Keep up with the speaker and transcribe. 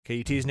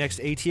KUT's next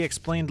AT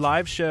Explained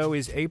live show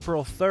is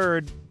April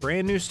 3rd.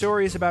 Brand new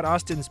stories about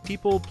Austin's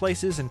people,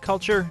 places, and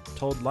culture,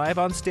 told live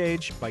on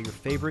stage by your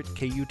favorite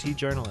KUT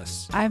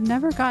journalists. I've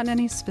never gotten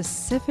any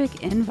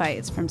specific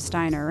invites from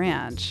Steiner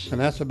Ranch.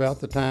 And that's about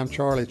the time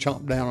Charlie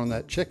chomped down on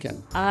that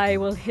chicken. I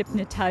will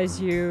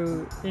hypnotize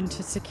you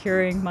into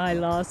securing my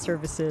law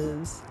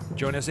services.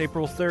 Join us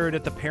April 3rd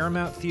at the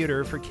Paramount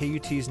Theater for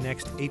KUT's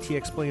next AT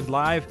Explained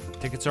live.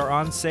 Tickets are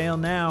on sale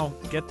now.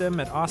 Get them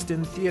at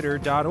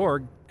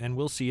austintheater.org, and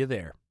we'll see you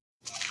there.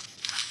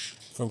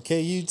 From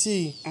KUT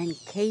and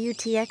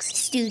KUTX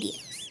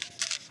Studios.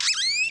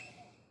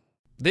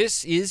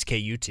 This is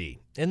KUT.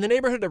 In the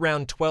neighborhood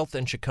around 12th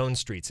and Chicon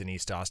Streets in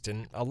East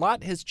Austin, a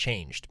lot has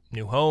changed.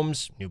 New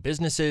homes, new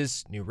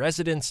businesses, new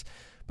residents,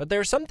 but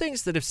there are some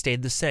things that have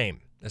stayed the same.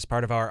 As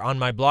part of our On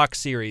My Block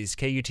series,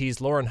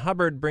 KUT's Lauren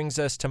Hubbard brings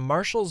us to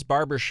Marshall's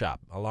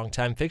Barbershop, a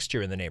longtime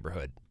fixture in the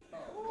neighborhood.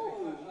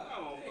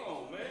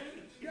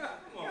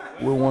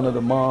 We're one of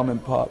the mom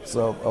and pops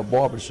of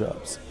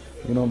barbershops.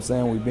 You know what I'm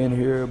saying? We've been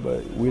here,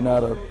 but we're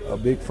not a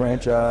big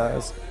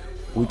franchise.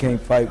 We can't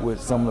fight with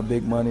some of the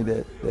big money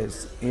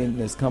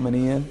that's coming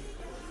in.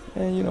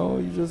 And, you know,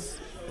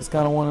 it's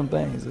kind of one of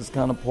them things. It's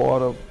kind of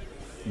part of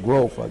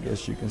growth, I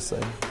guess you can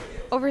say.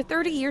 Over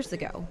 30 years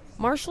ago,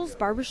 Marshall's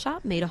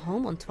Barbershop made a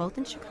home on 12th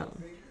and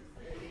Chicon.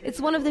 It's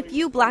one of the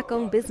few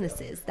black-owned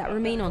businesses that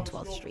remain on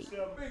 12th Street.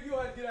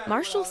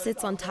 Marshall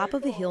sits on top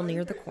of a hill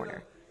near the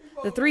corner.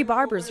 The three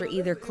barbers are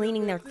either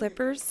cleaning their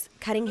clippers,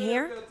 cutting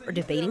hair, or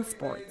debating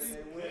sports.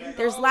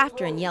 There's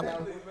laughter and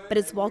yelling, but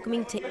it's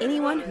welcoming to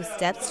anyone who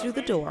steps through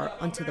the door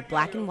onto the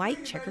black and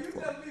white checkered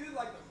floor.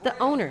 The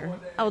owner,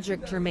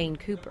 Eldrick Jermaine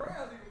Cooper,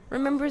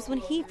 remembers when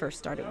he first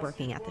started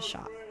working at the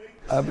shop.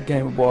 I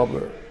became a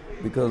barber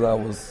because I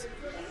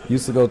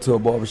used to go to a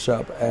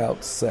barbershop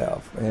out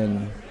south,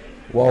 and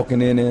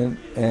walking in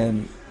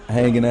and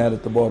hanging out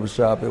at the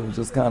barbershop, it was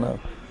just kind of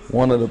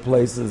one of the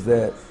places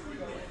that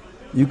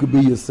you could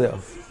be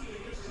yourself.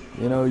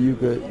 You know, you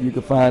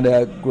could find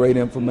out great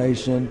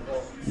information.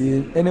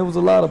 And there was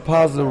a lot of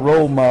positive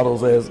role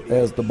models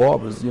as the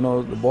barbers. You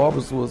know, the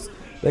barbers was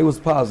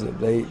positive.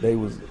 They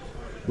was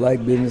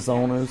black business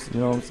owners,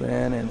 you know what I'm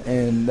saying?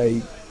 And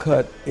they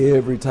cut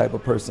every type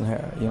of person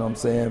hair, you know what I'm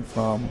saying?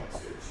 From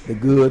the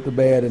good, the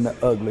bad, and the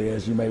ugly,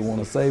 as you may want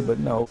to say. But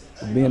no,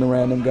 being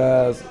around them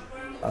guys,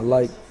 I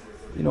like,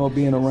 you know,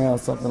 being around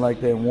something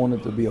like that and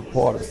wanted to be a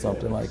part of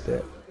something like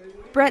that.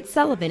 Brett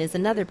Sullivan is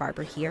another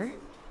barber here.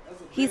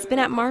 He's been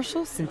at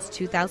Marshall since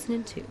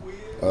 2002.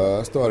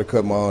 I started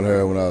cutting my own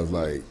hair when I was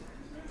like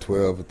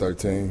 12 or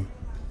 13,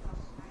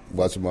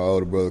 watching my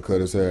older brother cut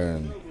his hair,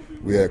 and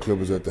we had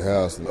clippers at the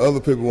house. And other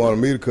people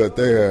wanted me to cut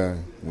their hair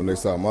when they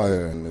saw my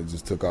hair, and it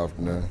just took off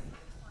from there.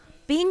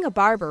 Being a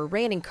barber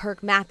ran in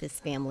Kirk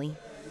Mathis' family.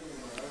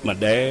 My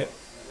dad,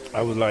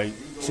 I was like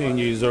 10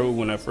 years old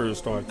when I first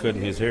started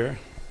cutting his hair.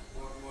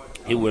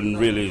 It wasn't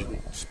really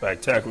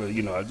spectacular,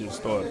 you know, I just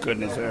started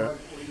cutting his hair.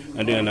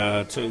 And then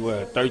at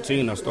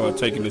 13, I started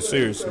taking it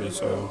seriously,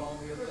 so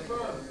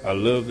I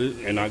loved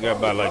it. And I got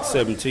about like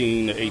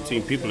 17 to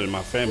 18 people in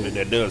my family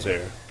that does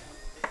hair.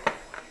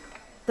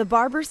 The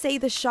barbers say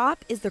the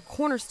shop is the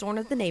cornerstone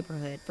of the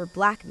neighborhood for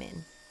black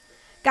men.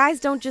 Guys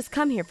don't just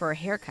come here for a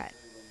haircut.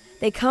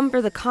 They come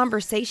for the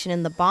conversation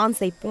and the bonds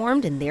they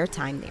formed in their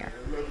time there.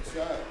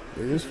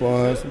 It's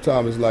fun.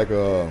 Sometimes it's like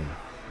a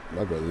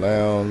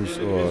lounge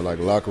or like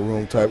a locker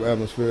room type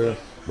atmosphere.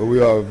 But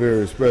we are very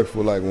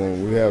respectful. Like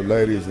when we have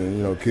ladies and,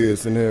 you know,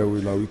 kids in here,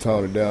 we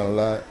tone it down a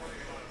lot.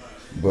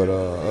 But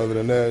other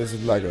than that, it's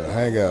just like a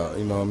hangout,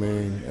 you know what I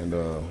mean?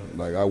 And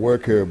like I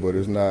work here, but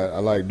it's not, I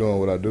like doing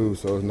what I do,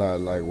 so it's not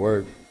like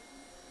work.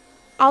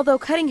 Although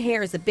cutting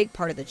hair is a big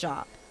part of the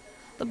job,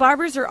 the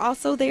barbers are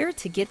also there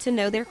to get to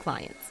know their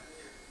clients.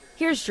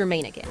 Here's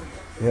Jermaine again.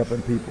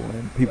 Helping people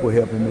and people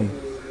helping me.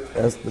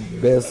 That's the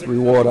best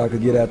reward I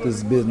could get out of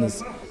this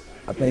business.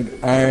 I think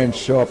iron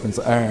sharpens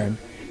iron.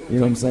 You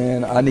know what I'm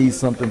saying? I need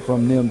something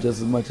from them just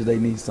as much as they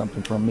need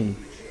something from me.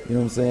 You know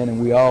what I'm saying? And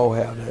we all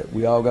have that.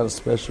 We all got a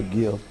special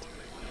gift.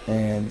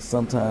 And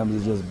sometimes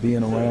it's just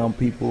being around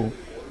people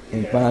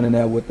and finding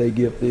out what their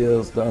gift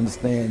is to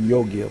understand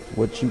your gift,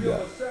 what you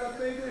got.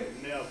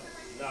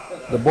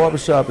 The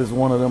barbershop is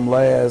one of them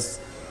last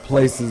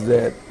places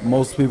that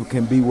most people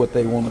can be what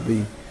they want to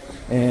be.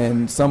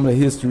 And some of the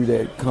history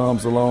that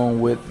comes along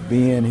with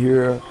being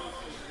here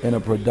in a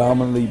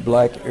predominantly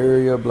black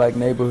area, black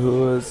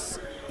neighborhoods,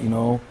 you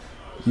know,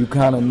 you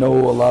kind of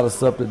know a lot of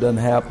stuff that doesn't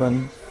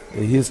happen,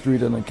 the history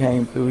that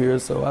came through here.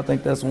 So I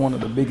think that's one of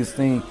the biggest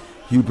things,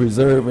 you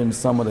preserving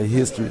some of the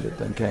history that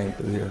done came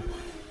through here.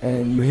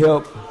 And you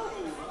help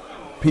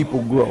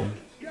people grow.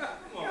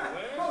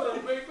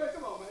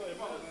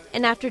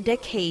 And after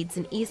decades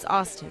in East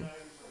Austin,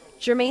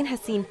 Jermaine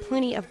has seen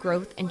plenty of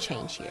growth and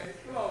change here.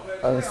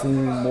 I've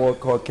seen more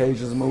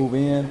Caucasians move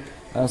in.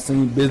 I've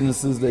seen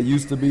businesses that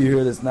used to be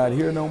here that's not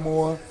here no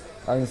more.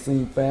 I've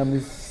seen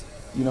families,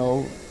 you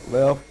know,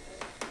 left.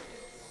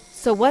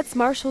 So what's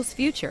Marshall's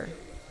future?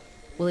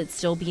 Will it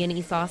still be in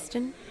East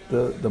Austin?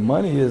 The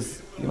money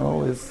is, you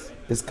know,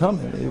 it's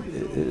coming.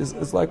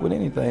 It's like with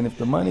anything. If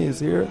the money is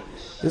here,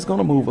 it's going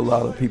to move a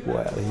lot of people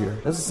out of here.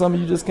 This is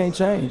something you just can't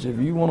change. If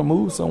you want to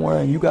move somewhere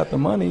and you got the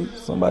money,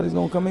 somebody's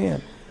going to come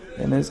in.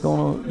 And it's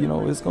going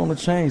to, it's going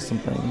to change some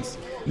things.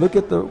 Look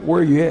at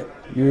where you're at.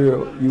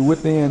 You're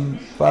within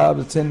 5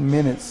 to 10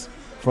 minutes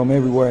from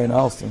everywhere in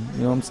Austin.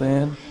 You know what I'm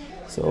saying?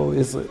 So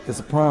it's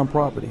a prime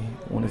property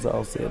when it's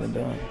all said and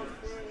done.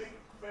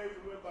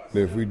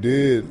 If we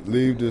did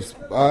leave this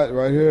spot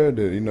right here,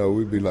 that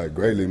we'd be like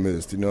greatly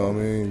missed. You know what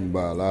I mean?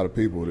 By a lot of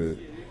people that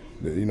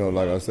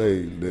like I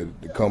say,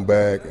 that come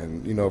back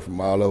and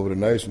from all over the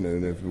nation.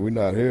 And if we're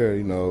not here,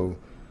 it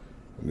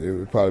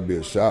would probably be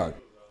a shock.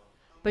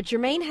 But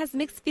Jermaine has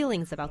mixed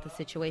feelings about the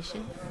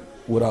situation.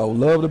 Would I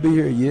love to be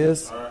here?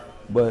 Yes,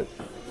 but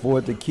for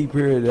it to keep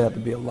here, it'd have to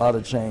be a lot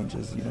of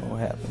changes,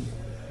 happen.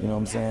 You know what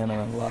I'm saying?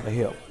 And a lot of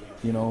help,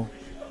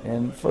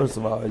 And first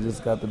of all, it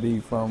just got to be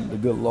from the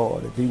good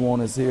Lord. If he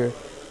wants us here,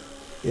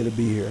 it'll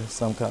be here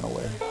some kind of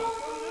way.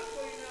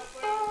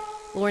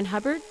 Lauren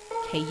Hubbard,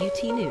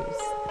 KUT News.